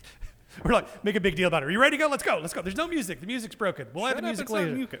We're like, make a big deal about it. Are you ready to go? Let's go. Let's go. There's no music. The music's broken. We'll have the music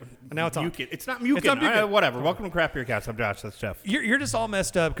later. And now it's on. It's not Mukin. Whatever. Welcome to Craft Beer Cast. I'm Josh. That's Jeff. You're just all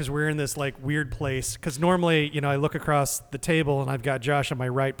messed up because we're in this like weird place. Because normally, I look across the table and I've got Josh on my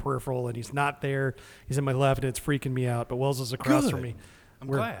right peripheral and he's not there. He's in my left and it's freaking me out. But Wells is across from me. I'm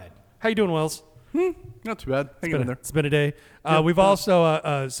glad. How you doing, Wells? Not too bad. Hanging in there. It's been a day. We've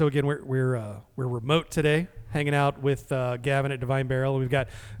also so again we're remote today, hanging out with Gavin at Divine Barrel. We've got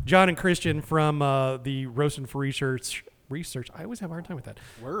John and Christian from the Roastin for Research. I always have a hard time with that.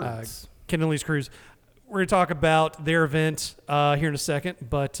 Words. Ken and Lee's Cruise. We're going to talk about their event here in a second.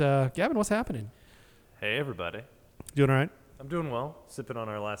 But Gavin, what's happening? Hey, everybody. Doing all right? I'm doing well. Sipping on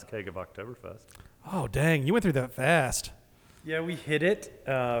our last keg of Oktoberfest. Oh, dang. You went through that fast. Yeah, we hit it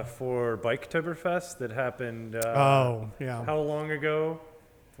for Biketoberfest that happened how long ago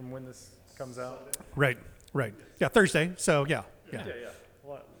from when this comes out? Right. Yeah, Thursday. So, yeah.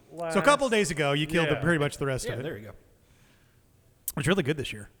 So a couple of days ago, you killed pretty much the rest of it. There you go. It's really good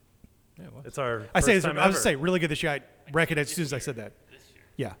this year. Yeah, it was. It's our I was first going time ever. to say really good this year. I recognized as soon as I said that.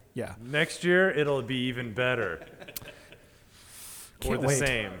 Yeah. Next year, it'll be even better. Can't or the wait.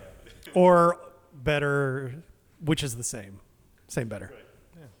 same. Or better, which is the same. Same better.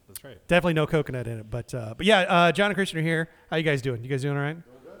 Yeah, that's right. Definitely no coconut in it. But yeah, John and Christian are here. How you guys doing? You guys doing all right?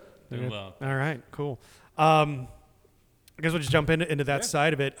 Doing well. All right, cool. I guess we'll just jump into that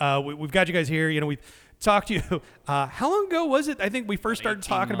side of it. We've got you guys here. We've talked to you. How long ago was it? I think we first started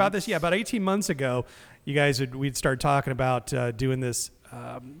talking about this. Yeah, about 18 months ago. You guys we'd started talking about doing this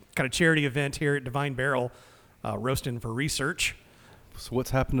kind of charity event here at Divine Barrel, Roastin for Research. So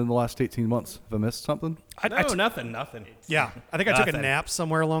what's happened in the last 18 months? Have I missed something? Nothing. Yeah, I think I took a Nothing. nap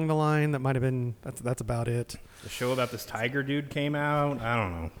somewhere along the line. That might have been. That's about it. The show about this tiger dude came out. I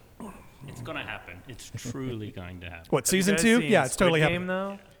don't know. It's going to happen. It's truly going to happen. What, Have you season guys 2? seen Yeah, it's totally Squid happening. Game,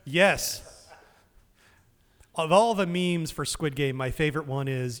 though? Yes. Of all the memes for Squid Game, my favorite one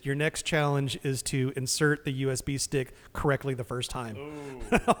is your next challenge is to insert the USB stick correctly the first time.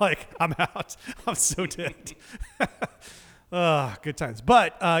 Like, I'm out. I'm so dead. Good times.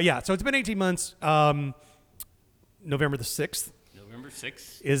 But, yeah, so it's been 18 months. November the 6th. November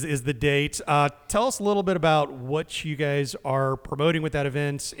 6th. Is the date. Tell us a little bit about what you guys are promoting with that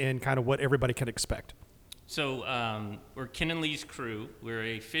event and kind of what everybody can expect. So we're Ken and Lee's Crew. We're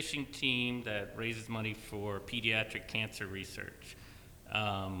a fishing team that raises money for pediatric cancer research.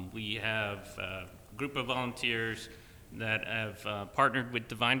 We have a group of volunteers that have partnered with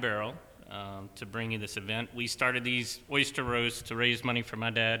Divine Barrel to bring you this event. We started these oyster roasts to raise money for my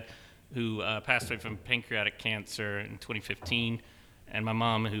dad, who passed away from pancreatic cancer in 2015, and my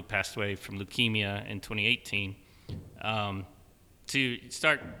mom, who passed away from leukemia in 2018, to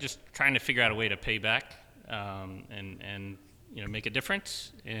start just trying to figure out a way to pay back and make a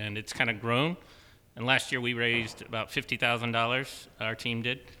difference. And it's kind of grown. And last year we raised about $50,000. Our team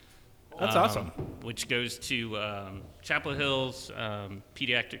did. That's awesome. Which goes to Chapel Hill's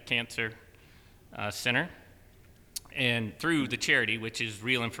Pediatric Cancer Center, and through the charity, which is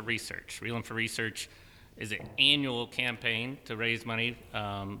Reelin' for Research. Reelin' for Research is an annual campaign to raise money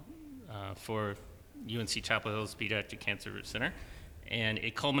for UNC Chapel Hill's Pediatric Cancer Center, and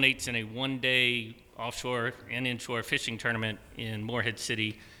it culminates in a one-day offshore and inshore fishing tournament in Morehead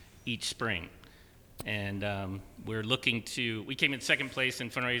City each spring. And we came in second place in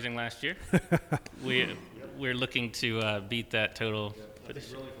fundraising last year. We're looking to beat that total. I think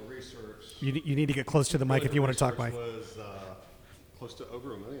really for research. You need to get close to the mic if you want to talk, Mike. Was close to over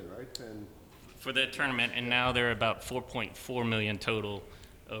 $1 million, right? And For the tournament, and now they're about 4.4 million total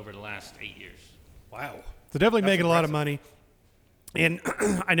over the last 8 years. Wow. So definitely making a lot of money. And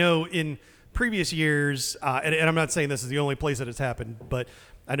I know in previous years, and I'm not saying this is the only place that it's happened, but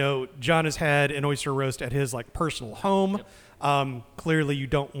I know John has had an oyster roast at his personal home. Yep. Clearly, you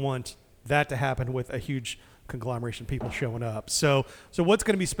don't want that to happen with a huge conglomeration of people showing up. So what's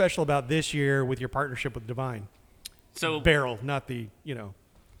going to be special about this year with your partnership with Divine? So Barrel, not the Yeah.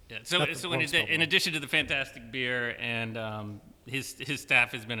 So in addition to the fantastic beer, and his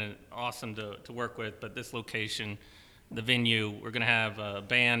staff has been awesome to work with, but this location, the venue, we're going to have a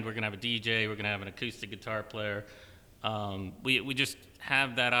band, we're going to have a DJ, we're going to have an acoustic guitar player. We just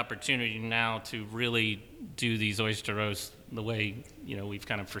have that opportunity now to really do these oyster roasts the way we've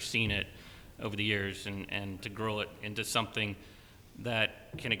kind of foreseen it over the years, and to grow it into something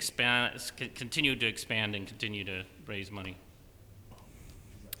that can continue to expand and continue to raise money.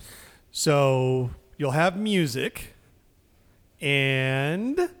 So you'll have music,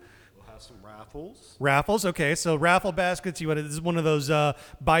 and we'll have some raffles. Raffles, okay. So raffle baskets. This is one of those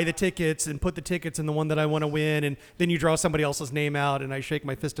buy the tickets and put the tickets in the one that I want to win, and then you draw somebody else's name out, and I shake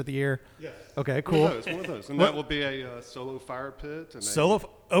my fist at the air. Yes. Okay, cool. One of those. And that will be a solo fire pit. And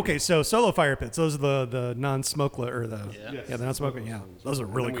Okay, so solo fire pits. Those are the non-smokeless or the Yes. the non-smoking. Yeah, those are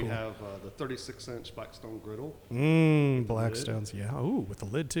really and then cool. We have the 36-inch Blackstone griddle. Blackstones. Yeah. Ooh, with the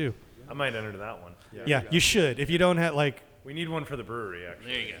lid too. I might enter that one. Yeah, you should. If you don't have We need one for the brewery,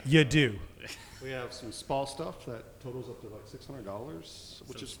 actually. There you go. you do. We have some spa stuff that totals up to like $600,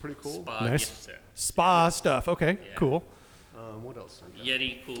 which is pretty cool. Spa Nice. gift set. Spa stuff. Okay, Yeah. cool. What else?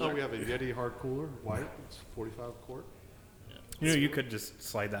 Yeti cooler. Oh, we have a Yeti hard cooler, white. It's 45 quart. You know, you could just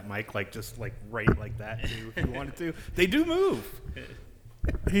slide that mic just right like that too, if you wanted to. They do move.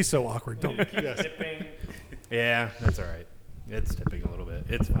 He's so awkward. Don't. Tipping. Yeah, that's all right. It's tipping a little bit.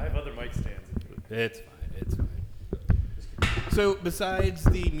 It's I fine. have other mic stands. It's fine. It's fine. So besides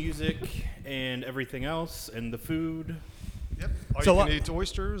the music and everything else and the food, Yep. All So you lo- can eat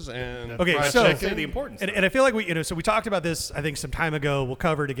oysters and Okay, fried so- chicken. the important stuff. And I feel like so we talked about this, I think, some time ago. We'll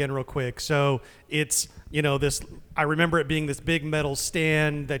cover it again real quick. So it's, this, I remember it being this big metal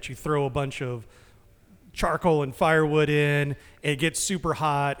stand that you throw a bunch of charcoal and firewood in, and it gets super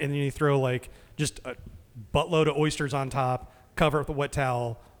hot, and then you throw just a buttload of oysters on top, cover it with a wet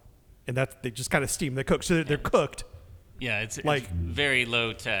towel, and they just kind of steam. They cook. So they're cooked. Yeah, it's Like- very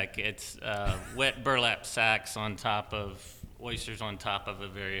low tech. It's wet burlap sacks on top of oysters on top of a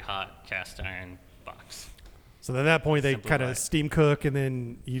very hot cast iron box. So then at that point, they Simplified. kind of steam cook, and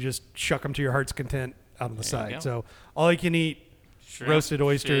then you just shuck them to your heart's content out on the There you side. go. So all you can eat Shrimp, roasted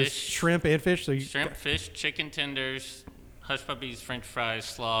oysters, fish, shrimp and fish. So you shrimp, fish, chicken tenders, hush puppies, French fries,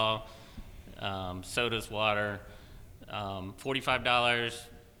 slaw, sodas, water. $45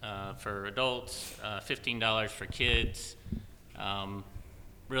 for adults, $15 for kids.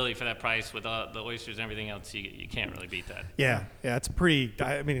 Really, for that price, with all the oysters and everything else, you can't really beat that. Yeah, it's pretty.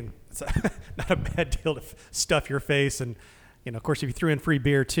 I mean, it's not a bad deal to stuff your face, and of course, if you threw in free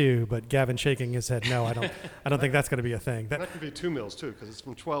beer too. But Gavin shaking his head, no, I don't think that's going to be a thing. That could be 2 meals too, because it's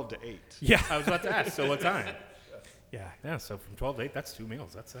from 12 to 8. Yeah, I was about to ask. So what time? yeah. Yeah, so from 12 to 8, that's 2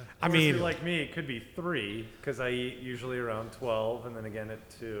 meals. That's it. I Or if you're mean, like me, it could be 3 because I eat usually around 12, and then again at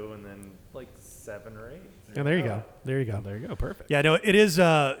 2, and then 7 or 8. yeah, there you go. There you go. There you go. Perfect. Yeah, no, it is.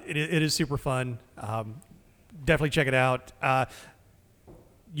 It is super fun. Definitely check it out.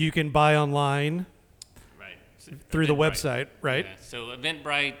 You can buy online Right. through the Eventbrite. website, right? Yeah, so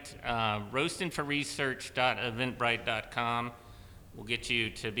Eventbrite, roastinforresearch.eventbrite.com will get you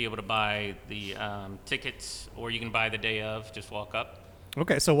to be able to buy the tickets, or you can buy the day of. Just walk up.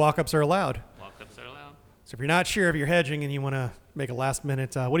 Okay, so walk-ups are allowed. Walk-ups are allowed. So if you're not sure if you're hedging and you want to make a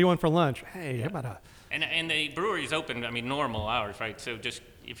last-minute, what do you want for lunch? Hey, how about a And the brewery's open, normal hours, right? So just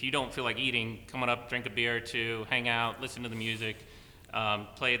if you don't feel like eating, come on up, drink a beer or two, hang out, listen to the music,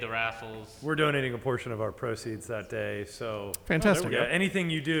 play the raffles. We're donating a portion of our proceeds that day, so fantastic? yeah, anything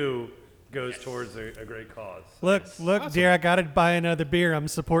you do goes towards a great cause. Look, dear, I got to buy another beer. I'm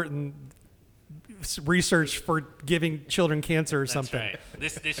supporting research for giving children cancer or That's something. right.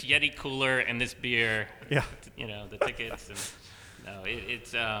 This Yeti cooler and this beer. Yeah. The tickets and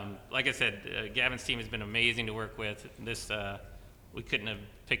it's like I said, Gavin's team has been amazing to work with. We couldn't have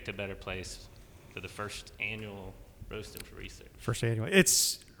picked a better place for the first annual Roastin for Research. First annual.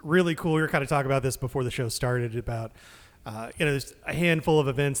 It's really cool. We were kind of talking about this before the show started about, there's a handful of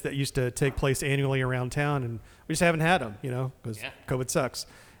events that used to take place annually around town, and we just haven't had them, because Yeah. COVID sucks.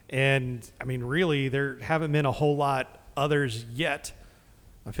 And I mean, really, there haven't been a whole lot others yet.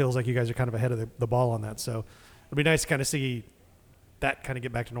 It feels like you guys are kind of ahead of the ball on that. So it'd be nice to kind of see that kind of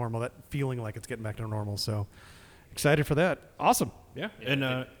get back to normal, that feeling like it's getting back to normal. So excited for that. Awesome. Yeah.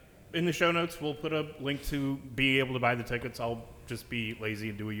 And in the show notes, we'll put a link to be able to buy the tickets. I'll just be lazy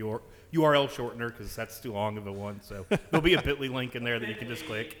and do a URL shortener because that's too long of a one. So there'll be a bit.ly link in there that you can just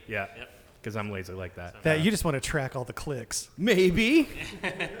click. Yeah. Yep. Because I'm lazy like that. That you just want to track all the clicks. Maybe.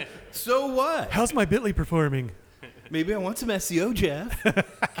 So what? How's my Bitly performing? Maybe I want some SEO, Jeff.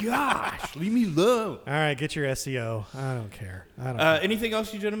 Gosh, leave me alone. All right, get your SEO. I don't care. I don't care. Anything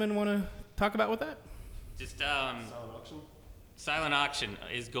else you gentlemen want to talk about with that? Just silent auction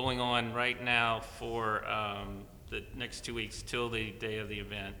is going on right now for the next 2 weeks till the day of the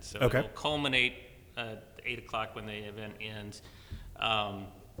event. So Okay. it will culminate at 8 o'clock when the event ends.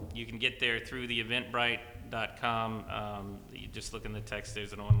 You can get there through the eventbrite.com. You just look in the text.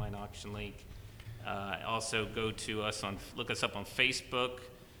 There's an online auction link. Also, look us up on Facebook.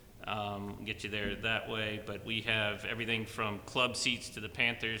 Get you there that way. But we have everything from club seats to the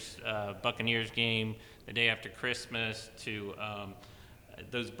Panthers Buccaneers game the day after Christmas to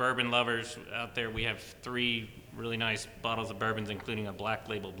those bourbon lovers out there, we have 3 really nice bottles of bourbons, including a black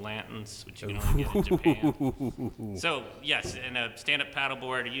label Blanton's, which you can only get in Japan. So, yes, and a stand-up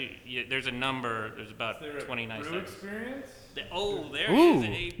paddleboard, there's a number, there's about 29 Brew experience? Oh, there Ooh. is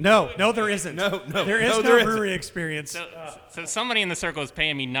a No, there isn't. No, There is no, no there isn't. brewery experience. So somebody in the circle is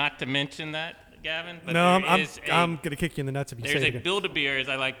paying me not to mention that, Gavin. But No, there is I'm going to kick you in the nuts if you say There's it a again. Build-A-Beer, as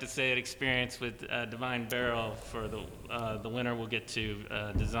I like to say, an experience with Divine Barrel for the winner. Will get to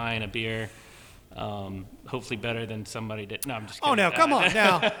design a beer, hopefully better than somebody did. No, I'm just kidding. Oh, now, come on,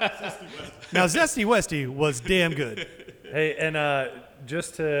 now. Now, Zesty Westy was damn good. Hey, and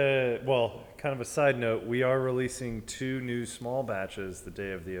just to, well, kind of a side note, we are releasing 2 new small batches the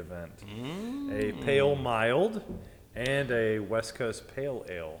day of the event. A Pale Mild and a West Coast Pale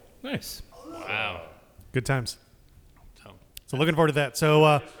Ale. Nice. Wow. Good times. So, So looking forward to that.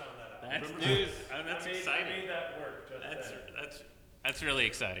 So, that's news. That's exciting. that work. That's really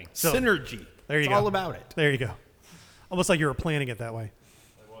exciting. So, Synergy. there you it's go. all about it. there you go. Almost like you were planning it that way.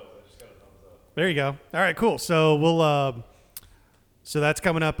 I was. I just got a thumbs up. There you go. All right, cool. So we'll, so that's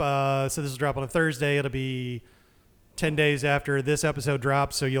coming up. So this will drop on a Thursday. It'll be 10 days after this episode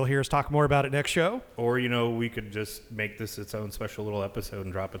drops. So you'll hear us talk more about it next show. Or, we could just make this its own special little episode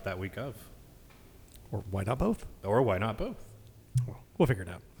and drop it that week of. Or why not both? Or why not both? We'll figure it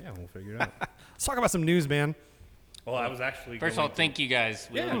out. Yeah, we'll figure it out. Let's talk about some news, man. Well, I was actually First of all, going thank you guys.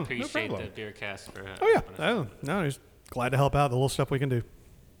 We Yeah, really no appreciate problem. the Beer Cast for Oh, yeah. helping us. Oh, no, just glad to help out the little stuff we can do.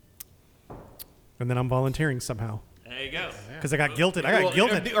 And then I'm volunteering somehow. There you go. Because I got guilted. I got Well,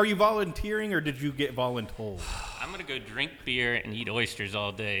 guilted. Are you volunteering or did you get voluntold? I'm going to go drink beer and eat oysters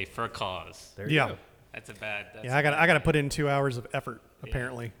all day for a cause. There you Yeah. go. That's a bad. That's Yeah, I got to put in 2 hours of effort,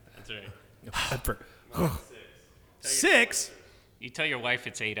 apparently. That's right. Effort. 6? You tell your wife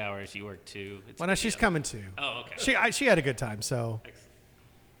it's 8 hours. You work 2. It's Well, no, she's coming too. Oh, okay. She had a good time, so. Excellent.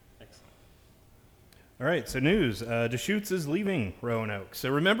 Excellent. All right, so news. Deschutes is leaving Roanoke. So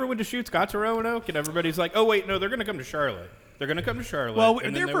remember when Deschutes got to Roanoke and everybody's like, oh, wait, no, they're going to come to Charlotte. They're going to come to Charlotte. Well,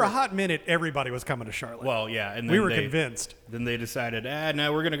 And there then for they a hot minute, everybody was coming to Charlotte. Well, yeah. And then we were they, convinced. Then they decided,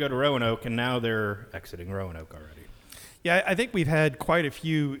 now we're going to go to Roanoke, and now they're exiting Roanoke already. Yeah, I think we've had quite a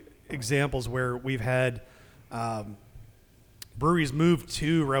few examples where we've had breweries move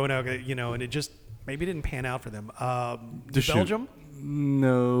to Roanoke, and it just maybe didn't pan out for them. Deschutes. Belgium?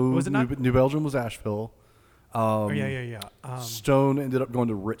 No. Was it not? New Belgium was Asheville. Oh, yeah. Stone ended up going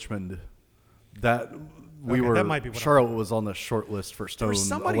to Richmond. That we Okay, were. that might be what I'm Charlotte was on the short list for Stone. There was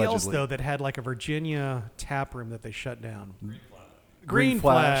somebody allegedly. else, though, that had like a Virginia tap room that they shut down. Green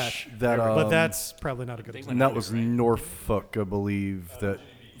Flash, that, but that's probably not a good They example. And that was Norfolk, I believe. That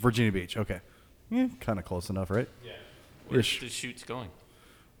Virginia Beach. Okay, yeah, kind of close enough, right? Yeah. Where's the shoots going?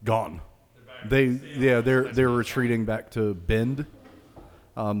 Gone. They're retreating back to Bend.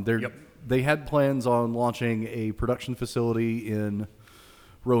 They had plans on launching a production facility in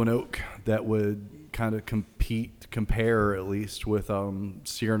Roanoke that would kind of compare at least with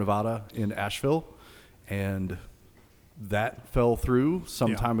Sierra Nevada in Asheville, and that fell through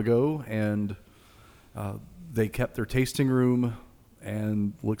some time ago, and they kept their tasting room,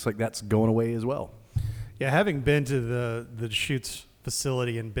 and looks like that's going away as well. Yeah, having been to the Deschutes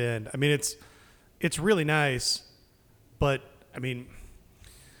facility in Bend, I mean, it's really nice, but I mean,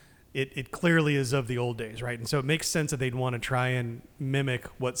 it clearly is of the old days, right? And so it makes sense that they'd want to try and mimic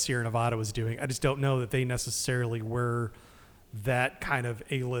what Sierra Nevada was doing. I just don't know that they necessarily were that kind of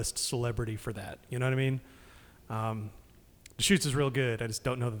A-list celebrity for that. You know what I mean? Deschutes is real good. I just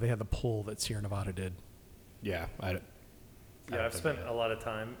don't know that they had the pull that Sierra Nevada did. Yeah. Yeah, I've spent a lot of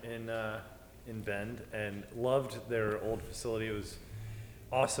time in Bend and loved their old facility. It was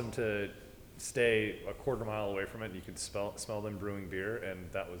awesome to stay a quarter mile away from it, and you could smell them brewing beer, and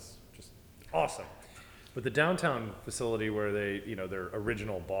that was just awesome. But the downtown facility where they, their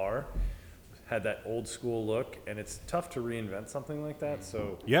original bar had that old school look, and it's tough to reinvent something like that.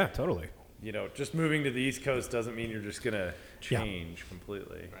 So, Yeah, totally. just moving to the East Coast doesn't mean you're just going to change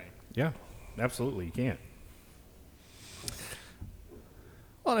completely. Right. Yeah, absolutely. You can't.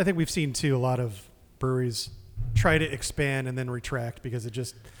 Well, and I think we've seen, too, a lot of breweries try to expand and then retract because it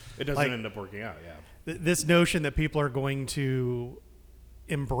just... It doesn't like, end up working out, yeah. This notion that people are going to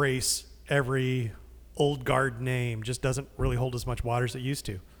embrace every old guard name just doesn't really hold as much water as it used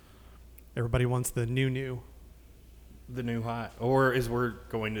to. Everybody wants the new. The new hot. Or as we're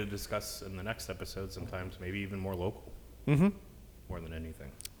going to discuss in the next episode sometimes, maybe even more local. Mm-hmm. More than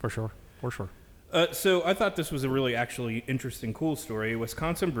anything. For sure. So I thought this was a really actually interesting, cool story.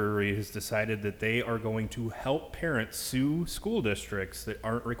 Wisconsin Brewery has decided that they are going to help parents sue school districts that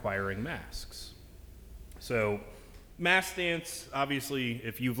aren't requiring masks. So mask stance, obviously,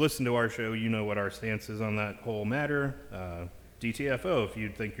 if you've listened to our show, you know what our stance is on that whole matter. DTFO, if you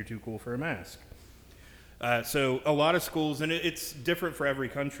think you're too cool for a mask. So a lot of schools, and it's different for every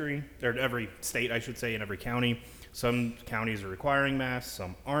country, or every state, I should say, and every county. Some counties are requiring masks,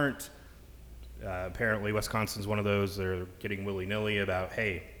 some aren't. Apparently, Wisconsin's one of those. They're getting willy-nilly about,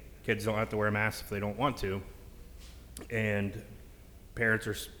 hey, kids don't have to wear masks if they don't want to. And parents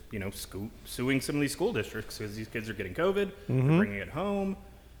are, suing some of these school districts because these kids are getting COVID, they're bringing it home,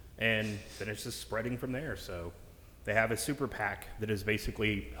 and then it's just spreading from there. So they have a super PAC that is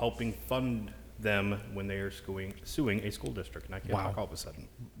basically helping fund them when they are suing a school district, and I can't talk all of a sudden.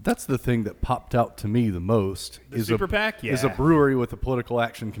 That's the thing that popped out to me the most. The super PAC? Yeah. Is a brewery with a political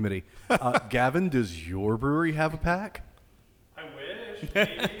action committee. Gavin, does your brewery have a PAC? I wish.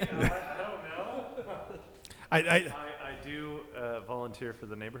 Maybe. I don't know. I do volunteer for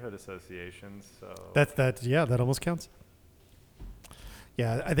the neighborhood associations, so that almost counts.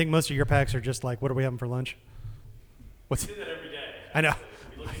 Yeah, I think most of your packs are just like, what are we having for lunch? I do that every day. I know.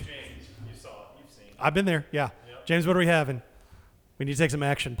 If you look at James, you've seen. I've been there, yeah. Yep. James, what are we having? We need to take some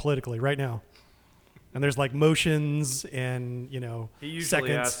action politically right now. And there's like motions and, He usually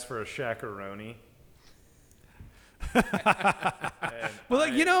seconds. asks for a shakaroni.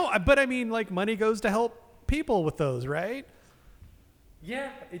 Well, but I mean, like, money goes to help people with those, right?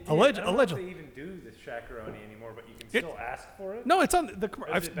 Yeah, it did. Allegedly. I don't know if they even do the shakaroni anymore, but you can still ask for it. No, it's on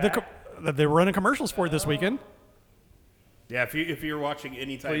they're running commercials for it this weekend. Yeah, if you're watching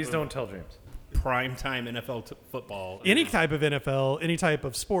any type Please of don't tell James. primetime NFL football. Any type of NFL, any type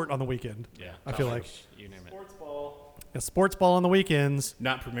of sport on the weekend. Yeah. I feel like. You name it. Sports ball. Yeah, sports ball on the weekends.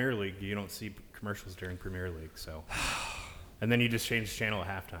 Not Premier League. You don't see commercials during Premier League, so. And then you just change the channel at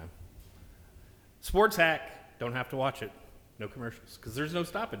halftime. Sports hack, don't have to watch it. No commercials, because there's no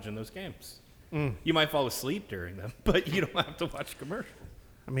stoppage in those games. You might fall asleep during them, but you don't have to watch commercials.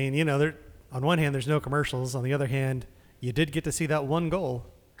 I mean, there on one hand, there's no commercials. On the other hand, you did get to see that one goal.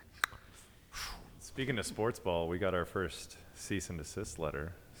 Speaking of sports ball, we got our first cease and desist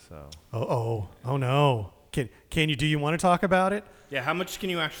letter. So. Oh no! Do you want to talk about it? Yeah, how much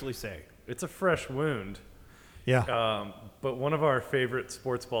can you actually say? It's a fresh wound. Yeah. But one of our favorite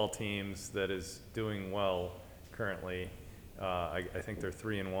sports ball teams that is doing well currently, I think they're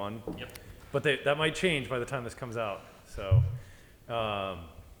 3-1. Yep. But that might change by the time this comes out. So,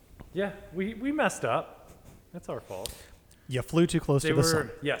 yeah, we messed up. That's our fault. You flew too close to the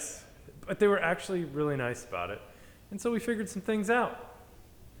sun. Yes, but they were actually really nice about it, and so we figured some things out,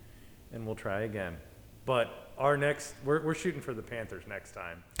 and we'll try again. But we're shooting for the Panthers next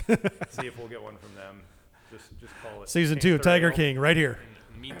time. See if we'll get one from them. Just call it Season 2 of Tiger King right here.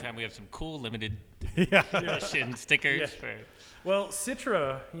 In the meantime, we have some cool limited Yeah. edition stickers. Yeah. For Well,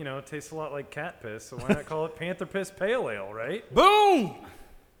 Citra, tastes a lot like cat piss, so why not call it Panther Piss Pale Ale, right? Boom!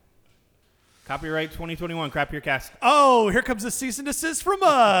 Copyright 2021, Crap Your Cast. Oh, here comes a cease and desist from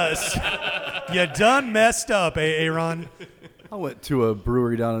us. You done messed up, Aaron. I went to a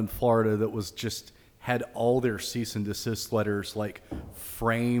brewery down in Florida that was just had all their cease and desist letters like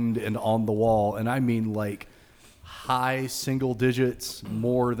framed and on the wall, and I mean like high single digits,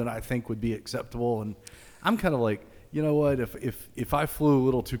 more than I think would be acceptable. And I'm kind of like, you know what? If I flew a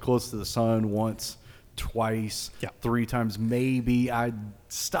little too close to the sun once, twice, 3 times, maybe I'd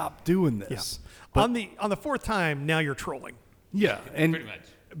stop doing this. Yeah. But On the 4th time, now you're trolling. yeah, and pretty much.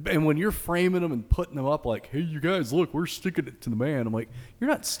 and when you're framing them and putting them up like, hey, you guys, look, we're sticking it to the man. I'm like, you're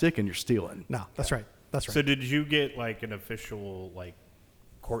not sticking, you're stealing. No, that's right. That's right. So did you get like an official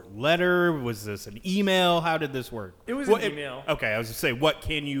court letter? Was this an email? How did this work? It was an email. Okay, I was going to say, what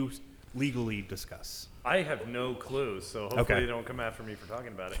can you legally discuss? I have no clue, so hopefully they don't come after me for talking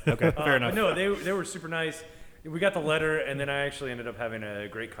about it. Okay, fair enough. But no, they were super nice. We got the letter, and then I actually ended up having a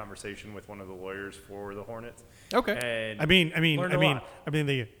great conversation with one of the lawyers for the Hornets. Okay. And I mean, learned a lot.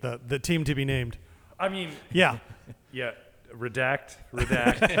 the team to be named. I mean, Yeah. yeah. Redact.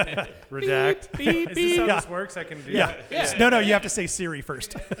 Redact. Is this how this works? I can do Yeah. that. No, you have to say Siri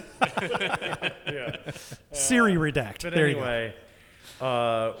first. Yeah. Siri redact. But there anyway,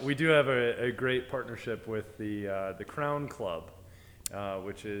 we do have a great partnership with the Crown Club,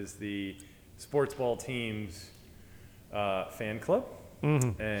 which is the sports ball team's fan club.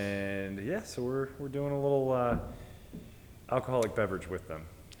 Mm-hmm. And yeah, so we're doing a little alcoholic beverage with them.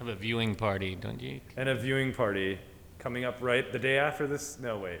 Have a viewing party, don't you? And a viewing party coming up right the day after this.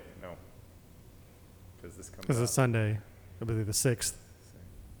 No, wait, no. Because this comes Because out. it's Sunday. It'll be the 6th.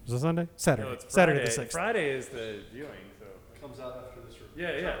 Is it Sunday? Saturday. No, it's Saturday Friday. the 6th. Friday is the viewing, so. Comes out after this.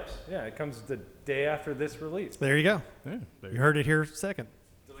 Yeah, it comes the day after this release. There you go. Yeah, You heard it here second.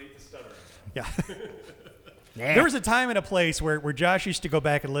 Delete the stutter. Yeah. Yeah. There was a time and a place where Josh used to go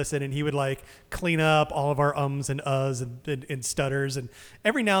back and listen, and he would like clean up all of our ums and uhs and stutters. And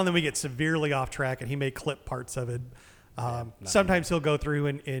every now and then we get severely off track, and he may clip parts of it. Sometimes he'll go through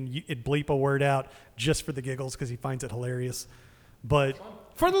and bleep a word out just for the giggles because he finds it hilarious. But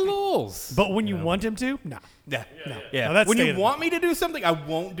For the lulz. But when you want him to, no. Yeah. No. Yeah. No, that's when you staying in want me to do something, I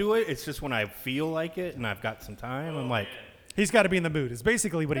won't do it. It's just when I feel like it and I've got some time, I'm like, He's got to be in the mood. Is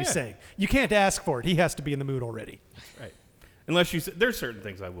basically what he's Yeah. saying. You can't ask for it. He has to be in the mood already. right. Unless you say, there's certain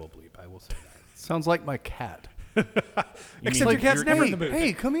things I will bleep. I will say that. Sounds like my cat. Except your cat's never in the mood.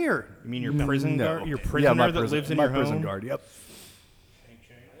 Hey, come here. You mean your prison guard? Your Yeah, prisoner my that prison, lives in my your prison home? guard. Yep.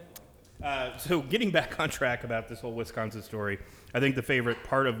 So getting back on track about this whole Wisconsin story, I think the favorite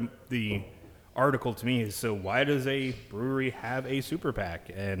part of the article to me is, so why does a brewery have a super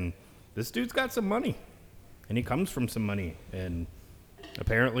PAC? And this dude's got some money, and he comes from some money, and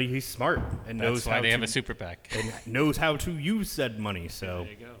apparently he's smart and knows That's why how they to, have a super PAC. and knows how to use said money. So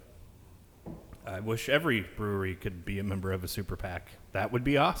There you go. I wish every brewery could be a member of a super PAC. That would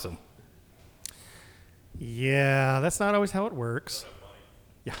be awesome. Yeah, that's not always how it works.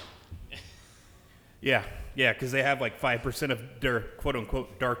 Yeah. Yeah, because they have like 5% of their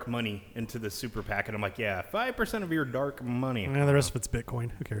quote-unquote dark money into the super PAC, and I'm like, yeah, 5% of your dark money. And the rest of it's Bitcoin.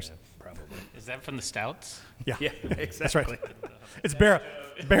 Who cares? Probably. Is that from the stouts? Yeah. Yeah, exactly. That's right. It's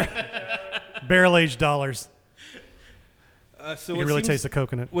barrel-aged dollars. So You what can really seems- taste the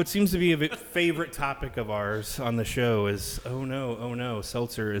coconut. What seems to be a favorite topic of ours on the show is, oh no,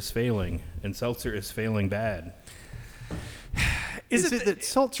 seltzer is failing, and seltzer is failing bad. Is it that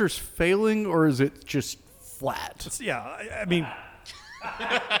seltzer's failing, or is it just flat? Yeah, I mean,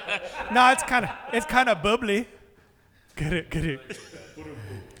 no, it's kind of bubbly. Get it.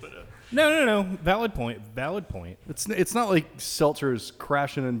 No. Valid point. It's not like seltzer's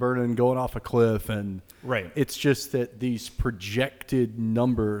crashing and burning, going off a cliff, and Right. It's just that these projected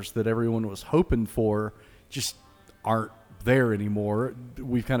numbers that everyone was hoping for just aren't there anymore.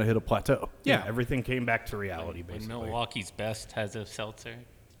 We've kind of hit a plateau. Yeah, everything came back to reality, When basically. Milwaukee's Best has a seltzer.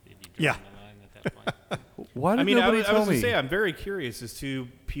 If you Yeah. draw the line at that point. Why did I nobody was tell going to me? say, I'm very curious as to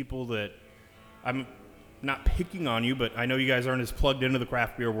people that I'm not picking on you, but I know you guys aren't as plugged into the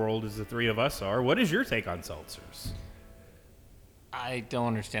craft beer world as the three of us are. What is your take on seltzers? I don't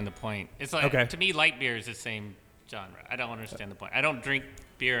understand the point. It's like, Okay. to me, light beer is the same genre. I don't understand the point. I don't drink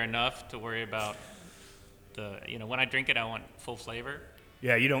beer enough to worry about when I drink it, I want full flavor.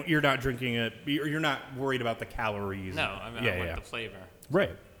 Yeah, you're not drinking it. You're not worried about the calories. No, I want the flavor.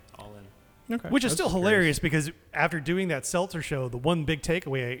 Right. All in. Okay. Which is That's still curious. hilarious because after doing that seltzer show, the one big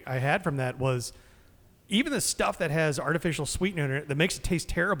takeaway I had from that was even the stuff that has artificial sweetener in it that makes it taste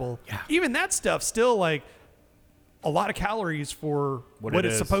terrible, even that stuff still like a lot of calories for what it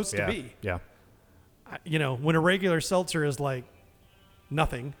it's is. supposed Yeah. to be. Yeah. When a regular seltzer is like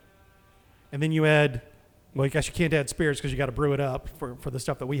nothing, and then you add, well, I guess you can't add spirits because you got to brew it up for the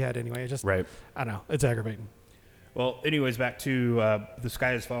stuff that we had anyway. It just, Right. I don't know. It's aggravating. Well, anyways, back to the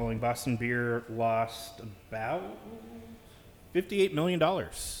sky is falling. Boston Beer lost about $58 million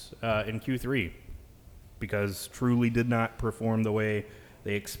in Q3 because Truly did not perform the way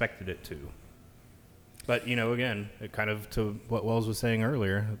they expected it to. But, again, it kind of to what Wells was saying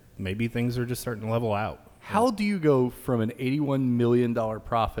earlier, maybe things are just starting to level out. How do you go from an $81 million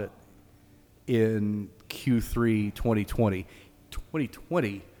profit in Q3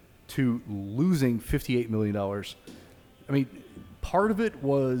 2020 to losing $58 million? I mean, part of it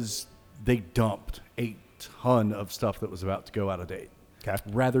was they dumped a ton of stuff that was about to go out of date. Okay.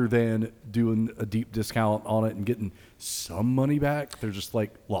 Rather than doing a deep discount on it and getting some money back, they're just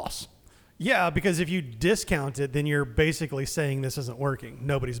like, loss. Yeah, because if you discount it, then you're basically saying this isn't working.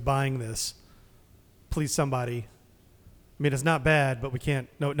 Nobody's buying this. Please, somebody. I mean, it's not bad, but we can't.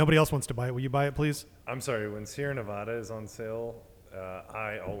 No, nobody else wants to buy it. Will you buy it, please? I'm sorry, when Sierra Nevada is on sale,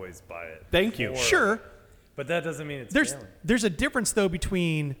 I always buy it. Thank you. Sure. But that doesn't mean it's There's failing. there's a difference though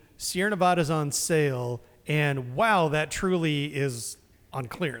between Sierra Nevada's on sale and wow, that truly is on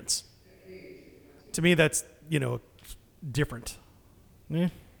clearance. To me, that's different. Yeah.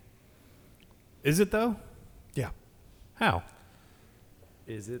 Is it, though? Yeah, How?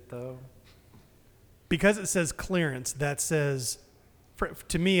 Is it, though? because it says clearance. That says,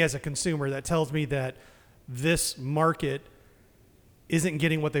 to me as a consumer, that tells me that this market isn't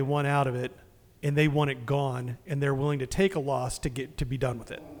getting what they want out of it, and they want it gone, and they're willing to take a loss to be done with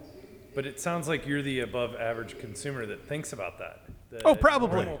it. But it sounds like you're the above average consumer that thinks about that. The Oh,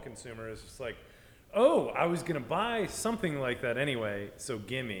 probably. normal consumer is just like, oh, I was going to buy something like that anyway, so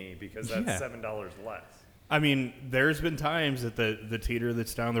gimme, because that's Yeah. $7 less. I mean, there's been times that the teeter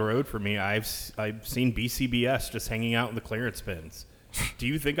that's down the road for me, I've seen BCBS just hanging out in the clearance bins. Do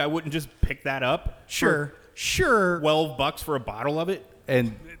you think I wouldn't just pick that up? Sure. $12 for a bottle of it?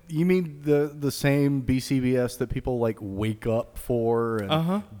 And you mean the same BCBS that people like wake up for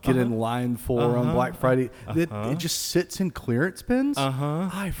and get in line for on Black Friday? It just sits in clearance bins?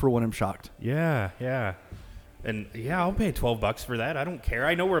 I, for one, am shocked. Yeah. And yeah, I'll pay $12 for that. I don't care.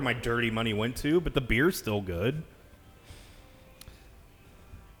 I know where my dirty money went to, but the beer's still good.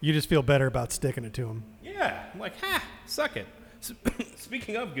 You just feel better about sticking it to them. Yeah. I'm like, suck it.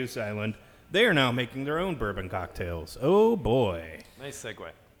 Speaking of Goose Island, they are now making their own bourbon cocktails. Oh, boy. Nice segue.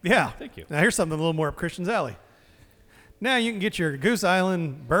 Yeah. Thank you. Now here's something a little more up Christian's alley. Now you can get your Goose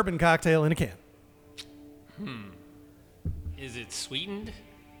Island bourbon cocktail in a can. Is it sweetened?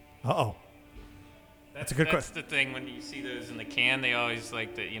 Uh-oh. That's a good question. That's the thing when you see those in the can. They always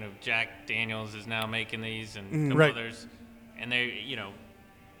like that. Jack Daniels is now making these, and a couple right. others, and they,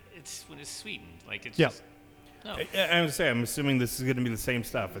 it's when it's sweetened. Like it's Yeah. just no. I would say, I'm assuming this is going to be the same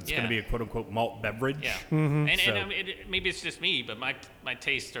stuff. It's going Yeah. to be a quote-unquote malt beverage. Yeah, So- and maybe it's just me, but my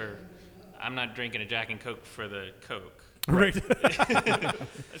tastes are. I'm not drinking a Jack and Coke for the Coke. Right.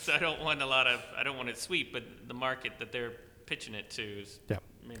 So I don't want it sweet, but the market that they're pitching it to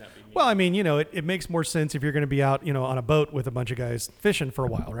may not be me. Well, I mean, it makes more sense if you're going to be out, on a boat with a bunch of guys fishing for a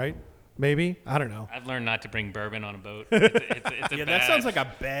while, right? Maybe. I don't know. I've learned not to bring bourbon on a boat. It's a Yeah, bad, that sounds like a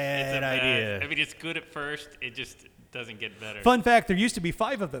it's bad idea. I mean, it's good at first. It just doesn't get better. Fun fact, there used to be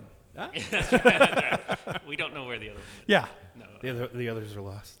 5 of them. We don't know where the other. Yeah. No, The others are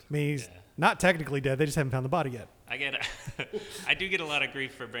lost. I mean, he's not technically dead. They just haven't found the body yet. I do get a lot of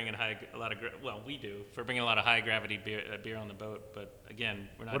grief for bringing we do for bringing a lot of high gravity beer on the boat. But again,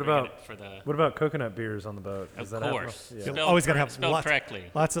 we're not drinking it for the. What about coconut beers on the boat? Of Is that course, Yeah. Spelled Always got to have spelled lots, correctly.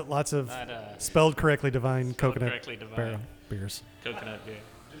 lots of Not, spelled correctly divine spelled coconut correctly divine. beers. Coconut beer.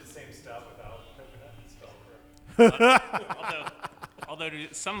 Do the same stuff without coconut and spelled correct. Although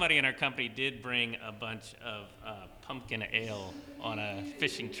somebody in our company did bring a bunch of pumpkin ale on a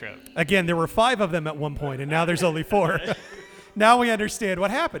fishing trip. Again, there were 5 of them at one point, and now there's only 4. Now we understand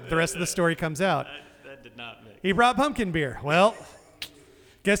what happened. The rest of the story comes out. That did not make He brought pumpkin beer. Well,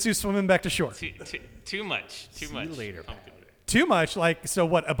 guess who's swimming back to shore? too much. Too much. later. Pumpkin beer. Too much. Like, so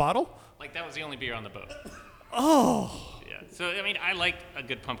what, a bottle? Like that was the only beer on the boat. Oh. Yeah. So I mean, I like a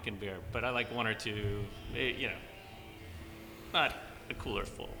good pumpkin beer, but I like one or two. Not a cooler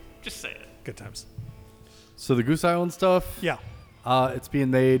full. Just say it. Good times. So the Goose Island stuff, Yeah. it's being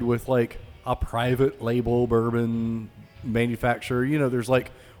made with like a private label bourbon manufacturer. There's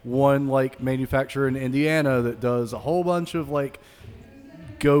like one like manufacturer in Indiana that does a whole bunch of like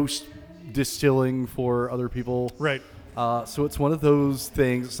ghost distilling for other people. Right. So it's one of those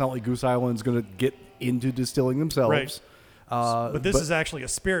things. It's not like Goose Island's going to get into distilling themselves. Right. But this but- is actually a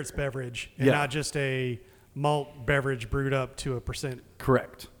spirits beverage and Yeah. not just a malt beverage brewed up to a percent.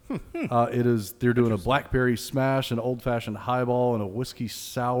 Correct. It is. They're doing a blackberry smash, an old-fashioned highball, and a whiskey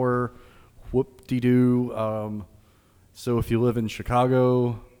sour. Whoop-de-doo. So if you live in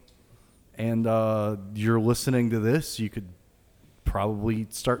Chicago and you're listening to this, you could probably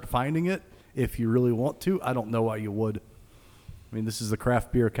start finding it if you really want to. I don't know why you would. I mean, this is the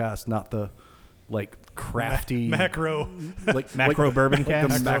craft beer cast, not the crafty Macro Bourbon like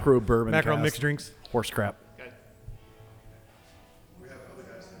cast. the macro bourbon macro cast. mixed drinks. Horse crap.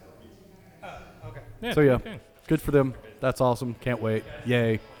 Yeah, So yeah, okay. good for them. That's awesome. Can't wait.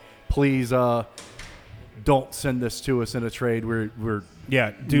 Yay. Please don't send this to us in a trade. We're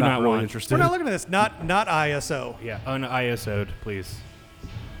Yeah, do not really want. interested. We're not looking at this. Not ISO. Yeah, un-ISO'd, please.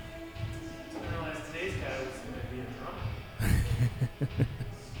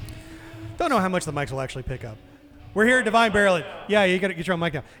 Don't know how much the mics will actually pick up. We're here at Divine Barrel. Yeah, you got to get your own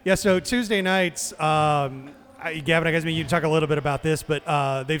mic down. Yeah, so Tuesday nights, Gavin, I guess maybe you can talk a little bit about this,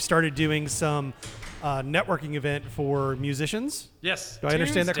 but they've started doing some networking event for musicians. Yes. Do I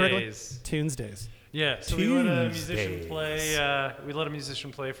understand that correctly? Tuesdays. Tuesdays. Yeah, so we let a musician Tuesdays. play. We let a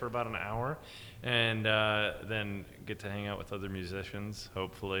musician play for about an hour, and then get to hang out with other musicians.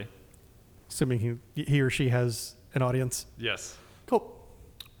 Hopefully. Assuming he or she has an audience. Yes. Cool.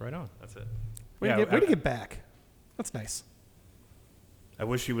 Right on. That's it. Way Yeah, to get back. That's nice. I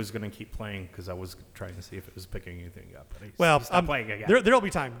wish he was going to keep playing because I was trying to see if it was picking anything up. But he's, Well, he's not playing again. There'll be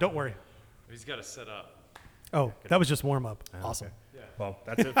time. Don't worry. He's got to set up. Oh, that was just warm up. Oh, Awesome. okay. Well,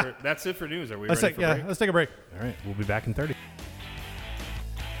 that's it for news. Are we Let's ready take for break? let's take a break. All right, we'll be back in 30.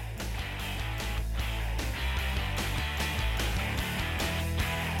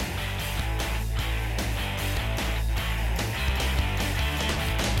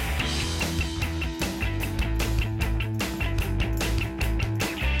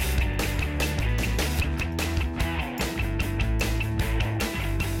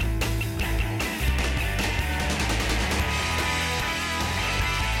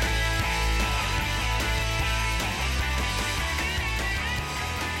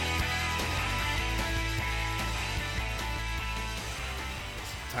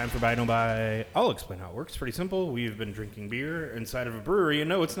 Time for Buy No Buy. I'll explain how it works. Pretty simple. We've been drinking beer inside of a brewery, and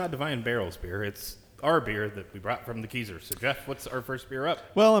no, it's not Divine Barrels beer. It's our beer that we brought from the Keezer. So, Jeff, what's our first beer up?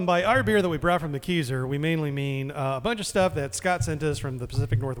 Well, and by our beer that we brought from the Keezer, we mainly mean a bunch of stuff that Scott sent us from the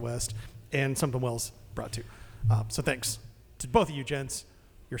Pacific Northwest and something Wells brought too. So thanks to both of you gents.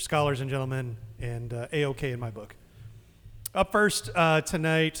 You're scholars and gentlemen, and A-OK in my book. Up first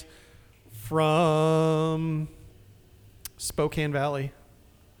tonight from Spokane Valley.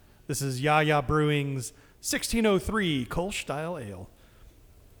 This is Ya Brewing's 1603 Kolsch Style Ale.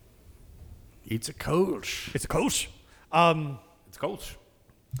 It's a Kolsch. It's a Kolsch. It's Kolsch.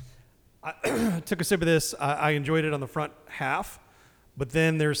 I took a sip of this. I enjoyed it on the front half, but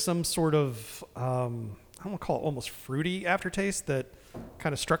then there's some sort of, I don't want to call it almost fruity aftertaste that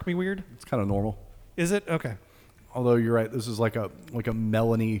kind of struck me weird. It's kind of normal. Is it? Okay. Although you're right, this is like a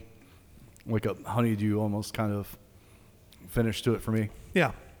melony, like a honeydew almost kind of finish to it for me.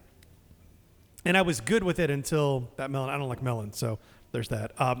 Yeah. And I was good with it until that melon. I don't like melon, so there's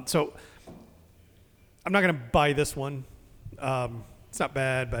that. So I'm not going to buy this one. It's not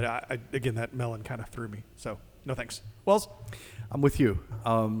bad, but again, that melon kind of threw me. So no thanks. Wells? I'm with you.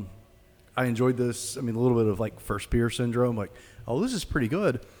 I enjoyed this. I mean, a little bit of like first beer syndrome. Like, oh, this is pretty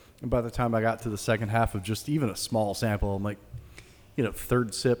good. And by the time I got to the second half of just even a small sample, I'm like,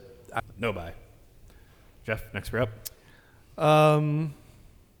 third sip. No buy. Jeff, next beer up.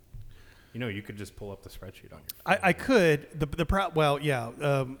 You could just pull up the spreadsheet on your phone. I could.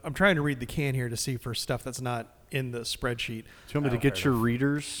 I'm trying to read the can here to see for stuff that's not in the spreadsheet. Do you want me to get your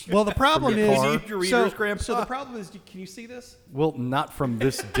readers? Well, the problem your is, car? Your readers, Grandpa? so the problem is, can you see this? Well, not from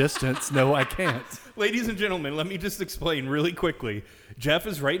this distance. No, I can't. Ladies and gentlemen, let me just explain really quickly. Jeff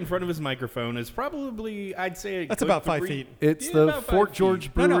is right in front of his microphone. Is probably, I'd say, That's about 5 feet. It's Yeah, the about 5 Fort George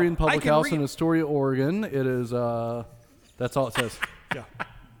feet. Brewery No, and Public I can House read. in Astoria, Oregon. It is, that's all it says. Yeah.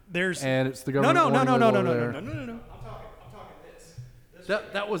 There's And it's the no, government no, no, warning no, label no, no, over no, there. No.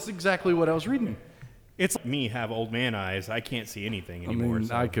 That was exactly what I was reading. It's Me have old man eyes. I can't see anything I anymore. mean,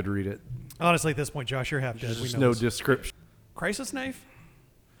 so. I could read it. honestly at this point, Josh, you're half dead. There's We know no this. description. Crisis knife?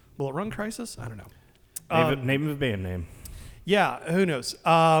 Will it run Crisis? I don't know. Name of a band name. Yeah, who knows?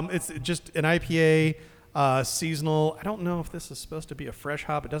 It's just an IPA, seasonal. I don't know if this is supposed to be a fresh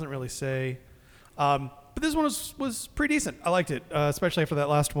hop. It doesn't really say. But this one was pretty decent. I liked it, especially after that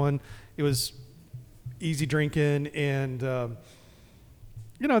last one. It was easy drinking, and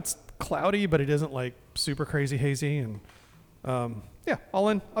it's cloudy, but it isn't like super crazy hazy. And all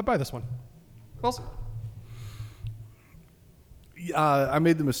in. I'd buy this one. Wells? I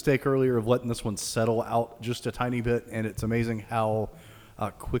made the mistake earlier of letting this one settle out just a tiny bit, and it's amazing how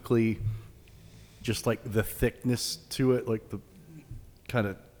quickly just like the thickness to it, like the kind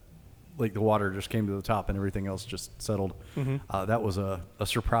of like the water just came to the top and everything else just settled. Mm-hmm. That was a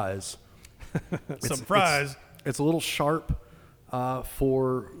surprise. Surprise. It's a little sharp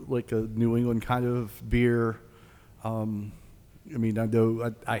for like a New England kind of beer. I mean, I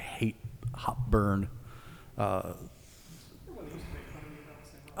know I hate hop burn.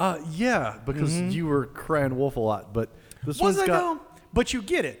 Yeah, because you were crying wolf a lot, but this Was one's I got though? But you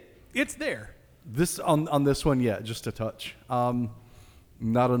get it. It's there. this on this one. Yeah, just a touch.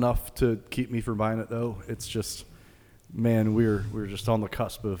 Not enough to keep me from buying it though. It's just, man, we're just on the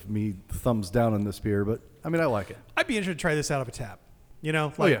cusp of me thumbs down on this beer, but I mean, I like it. I'd be interested to try this out of a tap.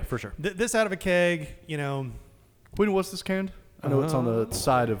 Oh, yeah, for sure. This out of a keg, When was this canned? I know it's on the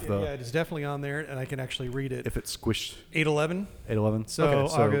side of the. Yeah, it's definitely on there, and I can actually read it. If it's squished, 8/11. 8/11. So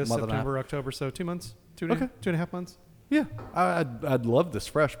Okay, August, month and a half. September, October. So 2 months. Two Okay. and a half months. Yeah, I'd love this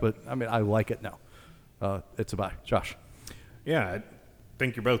fresh, but I mean, I like it now. It's a buy. Josh. Yeah, I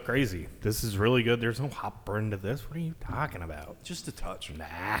think you're both crazy. This is really good. There's no hop burn to this. What are you talking about? Just a touch.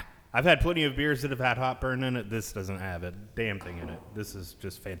 Nah. I've had plenty of beers that have had hop burn in it. This doesn't have a damn thing in it. This is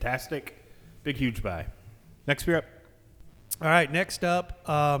just fantastic. Big, huge buy. Next beer up. All right, next up,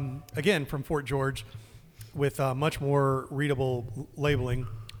 again from Fort George, with much more readable labeling.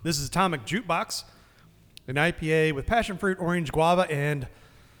 This is Atomic Jukebox, an IPA with passion fruit, orange, guava, and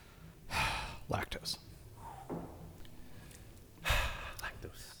lactose.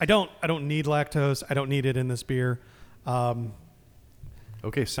 I don't need lactose. I don't need it in this beer.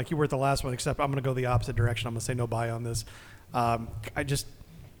 Okay, It's like you were at the last one, except I'm going to go the opposite direction. I'm going to say no buy on this. I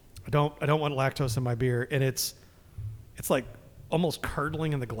don't want lactose in my beer, and it's like almost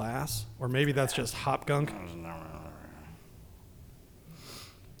curdling in the glass, or maybe that's just hop gunk.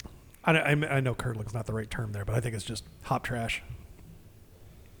 I know curdling's not the right term there, but I think it's just hop trash.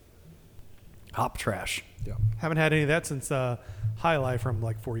 hop trash. Yeah. Haven't had any of that since High Life from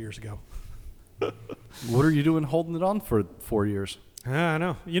like 4 years ago. What are you doing holding it on for 4 years? I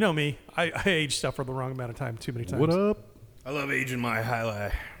know. You know me. I age stuff for the wrong amount of time too many times. What up? I love aging my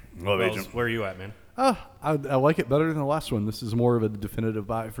highlight. Love Wells, where are you at, man? I like it better than the last one. This is more of a definitive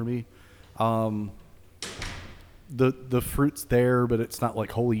buy for me. The fruit's there, but it's not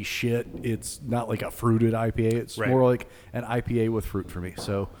like holy shit. It's not like a fruited IPA. It's Right. more like an IPA with fruit for me.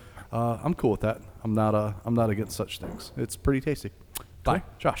 So I'm cool with that. I'm not against such things. It's pretty tasty. Bye,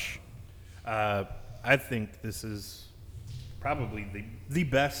 Josh. I think this is probably the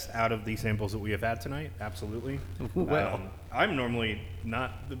best out of the samples that we have had tonight. Absolutely. Well. I'm normally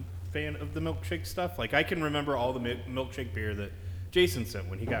not the fan of the milkshake stuff. Like, I can remember all the milkshake beer that Jason sent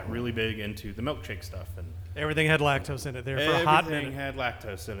when he got really big into the milkshake stuff, and Everything had lactose in it there for a hot everything minute. had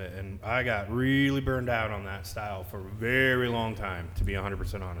lactose in it, and I got really burned out on that style for a very long time, to be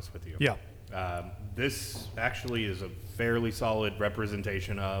 100% honest with you. Yeah. This actually is a fairly solid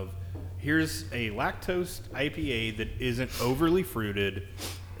representation of, here's a lactose IPA that isn't overly fruited,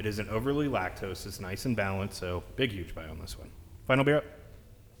 it isn't overly lactose, it's nice and balanced, so big huge buy on this one. Final beer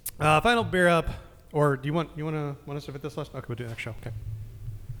up? Final beer up, or do you want us to fit this last? Okay, we'll do it next show. Okay.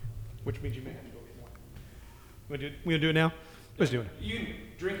 Which means you may have to go get more. We gonna do it now? Let's do it. You can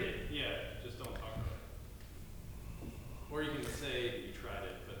drink it, yeah, just don't talk about it. Or you can say that you tried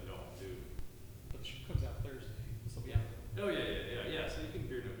it, but don't do. But the show comes out Thursday. This will be out. Oh, yeah, so you can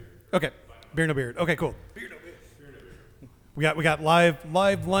beer no beer. Okay. Beer no beard. Okay, cool. Beer no beard. We got live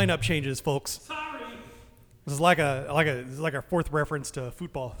lineup changes, folks. Sorry! This is like our fourth reference to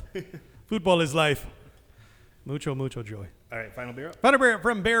football. Football is life. Mucho joy. All right, final beer up? Final beer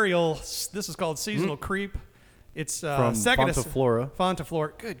from Burial. This is called Seasonal Creep. It's From second to Fontaflora.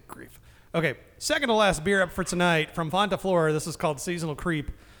 Fontaflora. Good grief. Okay, second to last beer up for tonight from Fontaflora. This is called Seasonal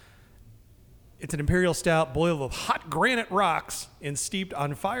Creep. It's an imperial stout boiled with hot granite rocks and steeped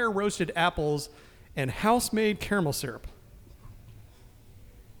on fire-roasted apples and house-made caramel syrup.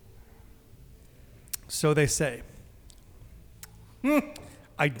 So they say.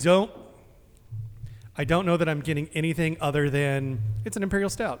 I don't know that I'm getting anything other than it's an imperial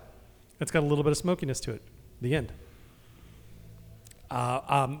stout. It's got a little bit of smokiness to it. The end.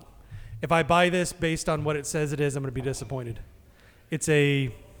 If I buy this based on what it says it is, I'm going to be disappointed. It's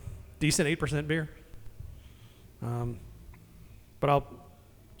a decent 8% beer. But I'll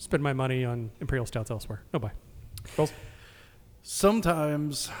spend my money on imperial stouts elsewhere. No buy. Rolls.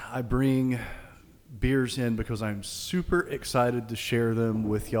 Sometimes I bring beers in because I'm super excited to share them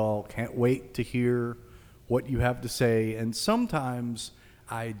with y'all. Can't wait to hear what you have to say. And sometimes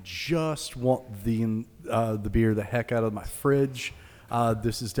I just want the beer the heck out of my fridge.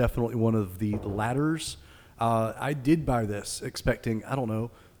 This is definitely one of the ladders. I did buy this expecting, I don't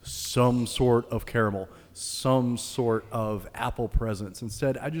know, some sort of caramel, some sort of apple presence.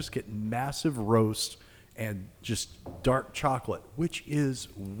 Instead, I just get massive roast and just dark chocolate, which is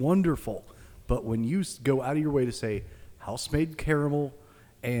wonderful. But when you go out of your way to say house-made caramel,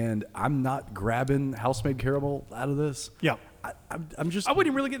 and I'm not grabbing house-made caramel out of this, Yeah. I'm just... I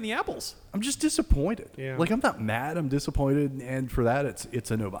wouldn't really get in the apples. I'm just disappointed. Yeah. Like, I'm not mad. I'm disappointed, and for that,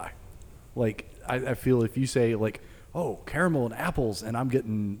 it's a no buy. Like, I feel if you say like, oh, caramel and apples, and I'm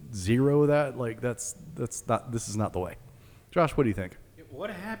getting zero of that, like that's not. This is not the way. Josh, what do you think? What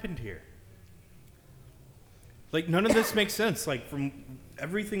happened here? Like, none of this makes sense. Like, from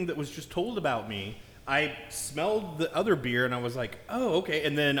everything that was just told about me, I smelled the other beer, and I was like, oh, okay.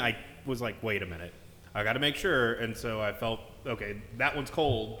 And then I was like, wait a minute. I got to make sure. And so I felt, okay, that one's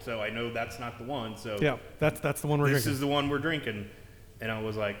cold, so I know that's not the one. So Yeah, that's the one we're this drinking. is the one we're drinking. And I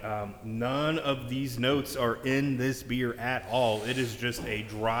was like, none of these notes are in this beer at all. It is just a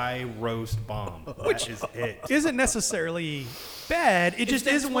dry roast bomb. Which is it. Isn't necessarily bad. It just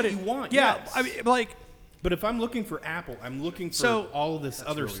that's isn't what what you want, Yeah, yes. I mean, like, But if I'm looking for apple, I'm looking for So- all of this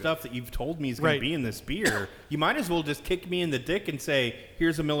other stuff that you've told me is going Right. to be in this beer. You might as well just kick me in the dick and say,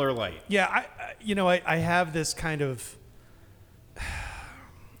 here's a Miller Lite. yeah, I have this kind of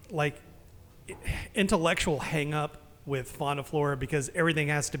like intellectual hang up with Fontaflora because everything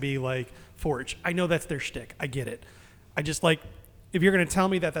has to be like forage. I know that's their shtick. I get it. I just like, if you're going to tell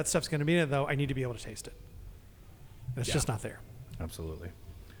me that stuff's going to be in it, though, I need to be able to taste it. It's just not there. Absolutely.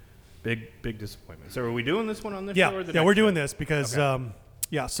 Big disappointment. So are we doing this one on this Yeah, show or the yeah, next we're doing show? this because,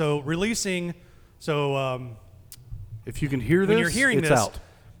 Okay. so releasing, If you can hear this, when you're hearing it's this, out.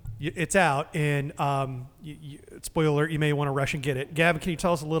 It's out, and spoiler alert, you may want to rush and get it. Gavin, can you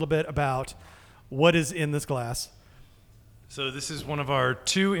tell us a little bit about what is in this glass? So this is one of our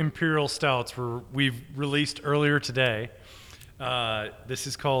 2 imperial stouts we've released earlier today. This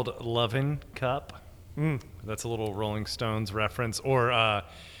is called Lovin' Cup. That's a little Rolling Stones reference. Or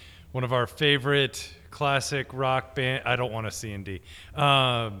one of our favorite classic rock band. I don't want to C&D.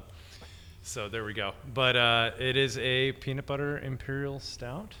 So there we go. But it is a peanut butter imperial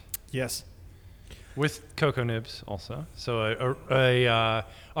stout Yes. with cocoa nibs also. So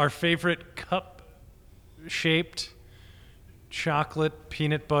our favorite cup-shaped chocolate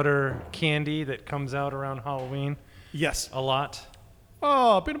peanut butter candy that comes out around Halloween Yes. a lot.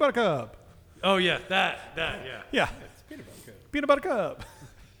 Oh, peanut butter cup. Oh yeah, that yeah. Yeah. Peanut butter cup.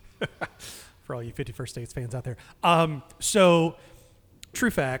 For all you 51st States fans out there. So,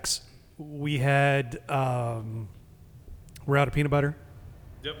 true facts. We had, we're out of peanut butter.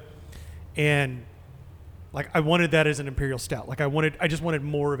 Yep. And, like, I wanted that as an imperial stout. Like, I just wanted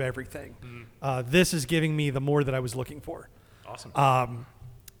more of everything. This is giving me the more that I was looking for. Awesome.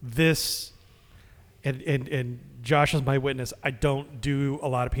 This, and Josh is my witness. I don't do a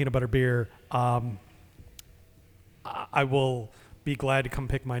lot of peanut butter beer. I will be glad to come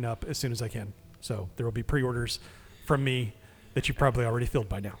pick mine up as soon as I can. So there will be pre-orders from me that you've probably already filled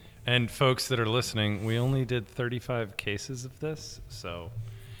by now. And folks that are listening, we only did 35 cases of this. So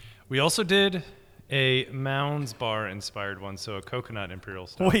we also did a Mounds Bar inspired one, so a coconut imperial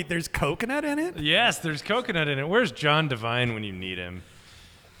stout. Wait, there's coconut in it? Yes, there's coconut in it. Where's John Devine when you need him?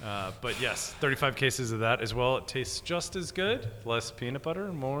 But yes, 35 cases of that as well. It tastes just as good. Less peanut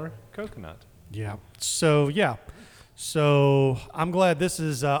butter, more coconut. Yeah. So I'm glad this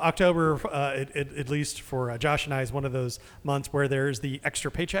is October, at least for Josh and I, is one of those months where there's the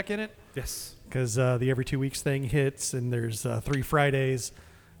extra paycheck in it. Yes. Because the every 2 weeks thing hits, and there's 3 Fridays,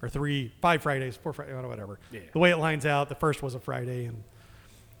 or 5 Fridays, 4 Fridays, whatever. Yeah. The way it lines out, the first was a Friday, and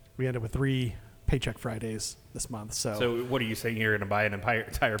we ended with 3 paycheck Fridays this month. So what are you saying? You're going to buy an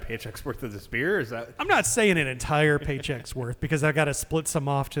entire paycheck's worth of this beer? Is that? I'm not saying an entire paycheck's worth, because I got to split some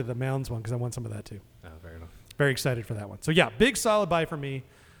off to the Mounds one, because I want some of that too. Oh, fair enough. Very excited for that one. So yeah, big solid buy for me.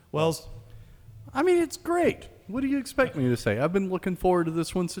 Wells, I mean, it's great. What do you expect me to say? I've been looking forward to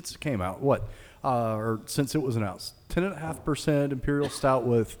this one since it came out. Or since it was announced. 10.5% Imperial Stout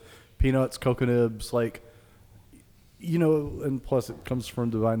with peanuts, cocoa nibs, and plus it comes from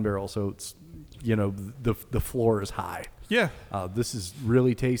Divine Barrel, so it's, the floor is high. yeah, This is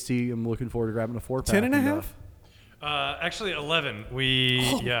really tasty. I'm looking forward to grabbing a 4-pack. 10.5. Actually, 11. We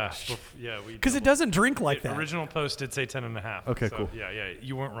Because it doesn't drink like the that. original post did say 10.5. Okay, so, cool. Yeah,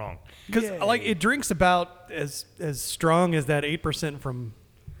 you weren't wrong. Because it drinks about as strong as that 8% from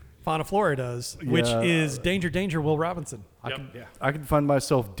Fauna Flora does, which Yeah. is Danger, Will Robinson. I can find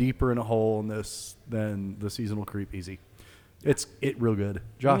myself deeper in a hole in this than the Seasonal Creep Easy. It's real good.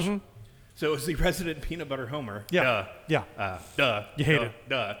 Josh? Mm-hmm. So as the resident peanut butter homer. Yeah. Yeah. Duh. You hate it.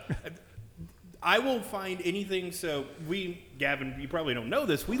 Duh. I will find anything. So Gavin, you probably don't know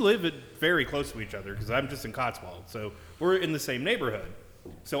this. We live very close to each other because I'm just in Cotswold. So we're in the same neighborhood.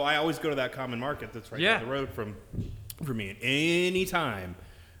 So I always go to that common market that's right down the road from me. And any time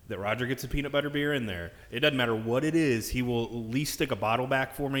that Roger gets a peanut butter beer in there, it doesn't matter what it is, he will at least stick a bottle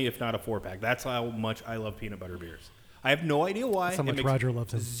back for me, if not a 4-pack. That's how much I love peanut butter beers. I have no idea why. That's how much makes Roger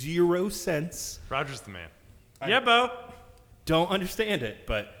loves him. 0 sense. Roger's the man. Bo. Don't understand it,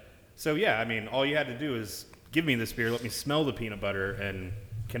 but so yeah, I mean, all you had to do is give me this beer, let me smell the peanut butter, and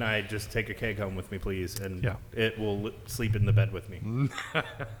can I just take a keg home with me, please? And it will sleep in the bed with me.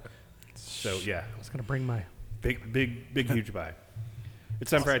 So yeah, I was going to bring my... big, huge buy. It's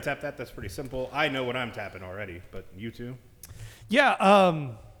time for I tap that. That's pretty simple. I know what I'm tapping already, but you too? Yeah,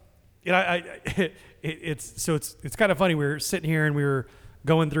 it's kind of funny. We were sitting here and we were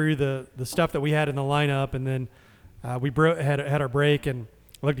going through the stuff that we had in the lineup, and then we had our break, and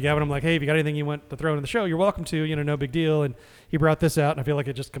I looked at Gavin. I'm like, hey, if you got anything you want to throw in the show, you're welcome to. No big deal. And he brought this out, and I feel like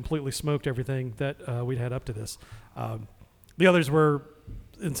it just completely smoked everything that we'd had up to this. The others were,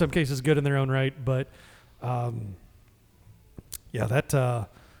 in some cases, good in their own right, but that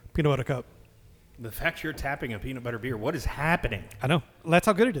peanut butter cup. The fact you're tapping a peanut butter beer, what is happening? I know. That's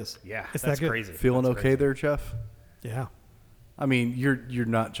how good it is. Yeah, it's that's that good. crazy. Feeling That's okay crazy. there, Jeff? Yeah. I mean, you're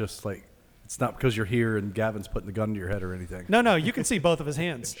not just like, it's not because you're here and Gavin's putting the gun to your head or anything. No, you can see both of his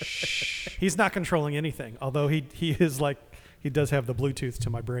hands. He's not controlling anything, although he is like, he does have the Bluetooth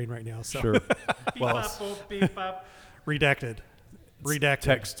to my brain right now. So. Sure. Redacted.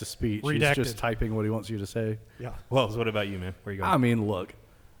 Text to speech. Redacted. He's just typing what he wants you to say. Yeah. Wells, what about you, man? Where you going? I mean, look,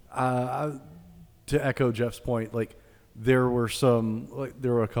 to echo Jeff's point, there were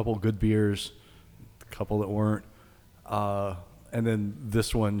a couple good beers, a couple that weren't, and then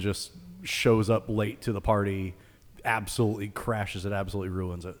this one just shows up late to the party, absolutely crashes it, absolutely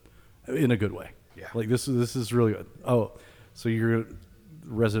ruins it, in a good way. Yeah. This is really good. Oh, so your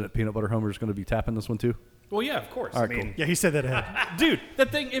resident peanut butter homer is going to be tapping this one too? Well, yeah, of course. All I right, mean, cool. Yeah, he said that ahead. dude, the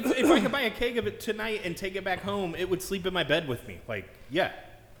thing, if I could buy a keg of it tonight and take it back home, it would sleep in my bed with me. Like, yeah.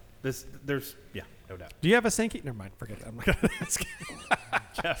 Yeah, no doubt. Do you have a Sankey? Never mind. Forget that. I'm not going to ask.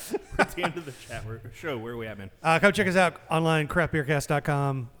 Jeff, we're at the end of the show. Where are we at, man? Come check us out online,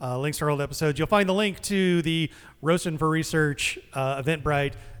 craftbeercast.com. Links to our old episodes. You'll find the link to the Roastin' for Research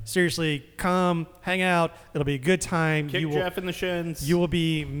Eventbrite. Seriously, come, hang out. It'll be a good time. Kick Jeff in the shins. You will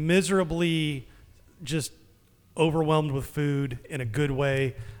be miserably just overwhelmed with food in a good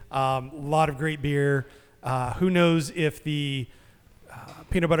way. A lot of great beer. Who knows if the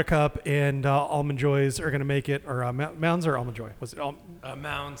Peanut Butter Cup and Almond Joys are going to make it, or Mounds or Almond Joy? Was it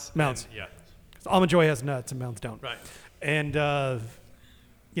Mounds. Mounds? Yeah. Almond Joy has nuts and Mounds don't. Right. And,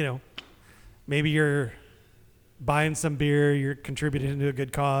 maybe you're buying some beer, you're contributing to a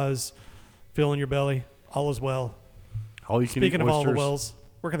good cause, filling your belly. All is well. All you can eat Speaking of all the oysters. wells,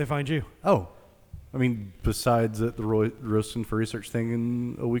 where can they find you? Oh, I mean, besides at the Roastin' for Research thing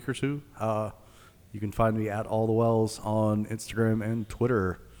in a week or two, you can find me at All the Wells on Instagram and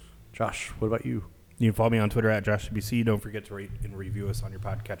Twitter. Josh, what about you? You can follow me on Twitter at JoshBC. Don't forget to rate and review us on your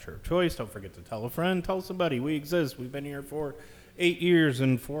podcatcher of choice. Don't forget to tell a friend, tell somebody. We exist. We've been here for 8 years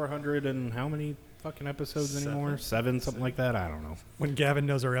and 400 and how many fucking episodes anymore? 7, something like that. I don't know. When Gavin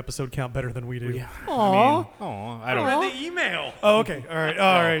knows our episode count better than we do. Yeah. Aww. I don't know. The email. Oh, okay. All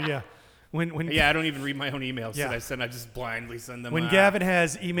right, yeah. When Yeah, I don't even read my own emails Yeah. that I send. I just blindly send them. when Gavin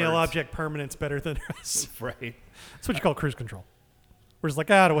has email object permanence better than us. Right. That's what you call cruise control. We're just like,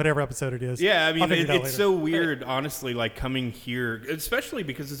 whatever episode it is. Yeah, I I'll mean, figure it out it's later. so weird, honestly, like coming here, especially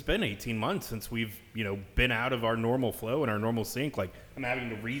because it's been 18 months since we've, been out of our normal flow and our normal sync. Like, I'm having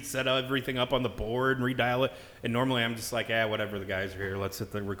to reset everything up on the board and redial it. And normally I'm just like, whatever, the guys are here. Let's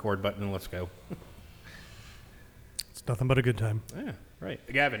hit the record button and let's go. It's nothing but a good time. Yeah, right.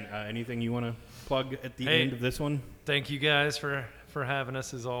 Gavin, anything you want to plug at the Hey. end of this one? Thank you guys for having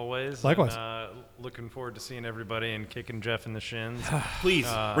us as always. Likewise. And, looking forward to seeing everybody and kicking Jeff in the shins. Please,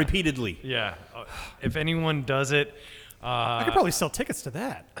 repeatedly. Yeah. If anyone does it, I could probably sell tickets to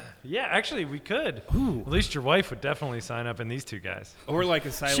that. yeah, actually we could. At least your wife would definitely sign up, and these two guys. Or like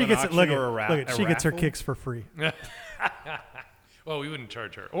a silent She gets it. auction Look or a at she gets her raffle. kicks for free. Well, we wouldn't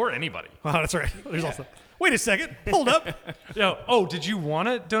charge her or anybody. Oh, that's right. There's also. Wait a second. Hold up. Oh, did you want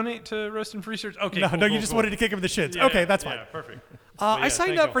to donate to Roastin' for Research? Okay. No, cool, no, cool, you just cool. wanted to kick him in the shins. Yeah, Okay, that's fine. Yeah, perfect. I signed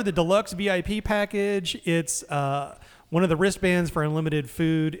thank up you. for the deluxe VIP package. It's one of the wristbands for unlimited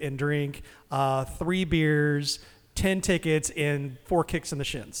food and drink, 3 beers, 10 tickets, and 4 kicks in the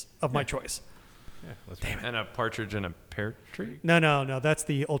shins of my choice. And a partridge and a pear tree? No. That's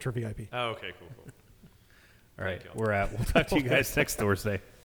the ultra VIP. Oh, okay, cool. All right, we're out. We'll talk to you guys next Thursday.